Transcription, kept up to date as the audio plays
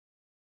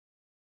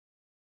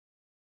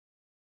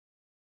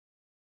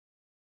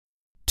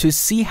To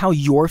see how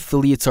your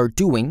affiliates are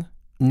doing,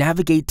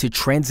 navigate to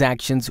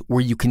Transactions where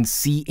you can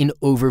see an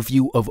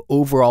overview of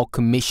overall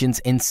commissions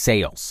and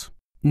sales.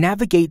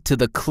 Navigate to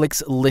the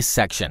Clicks List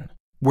section,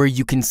 where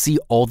you can see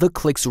all the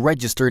clicks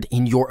registered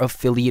in your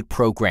affiliate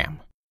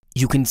program.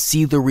 You can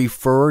see the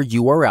referrer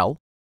URL,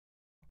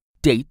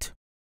 date,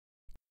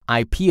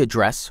 IP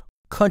address,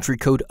 country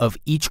code of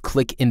each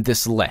click in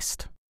this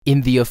list.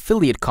 In the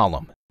affiliate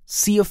column,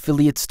 see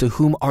affiliates to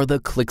whom are the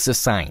clicks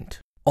assigned.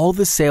 All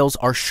the sales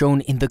are shown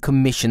in the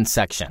commission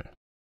section.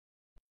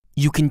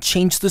 You can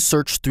change the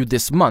search through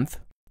this month,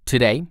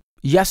 today,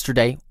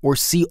 yesterday, or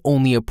see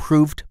only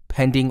approved,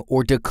 pending,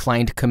 or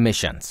declined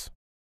commissions.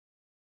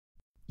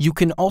 You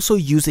can also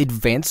use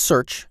advanced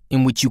search,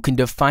 in which you can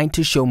define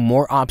to show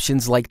more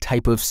options like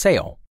type of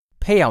sale,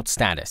 payout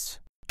status,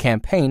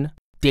 campaign,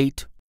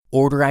 date,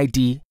 order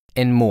ID,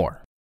 and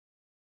more.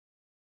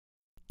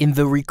 In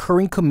the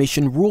recurring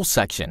commission rules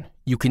section,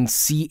 you can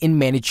see and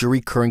manage your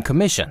recurring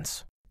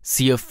commissions.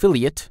 See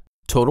affiliate,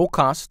 total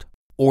cost,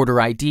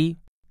 order ID,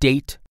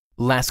 date,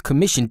 last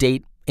commission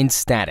date, and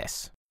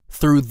status.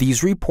 Through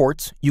these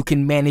reports, you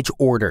can manage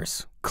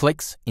orders,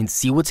 clicks, and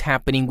see what's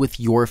happening with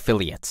your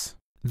affiliates.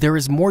 There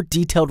is more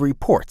detailed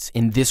reports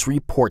in this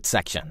report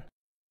section.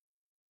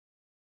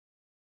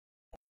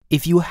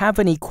 If you have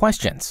any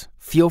questions,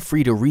 feel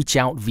free to reach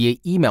out via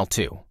email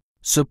to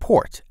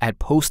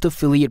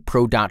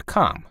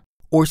support@postaffiliatepro.com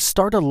or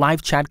start a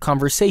live chat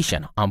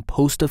conversation on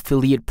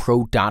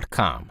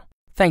postaffiliatepro.com.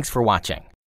 Thanks for watching.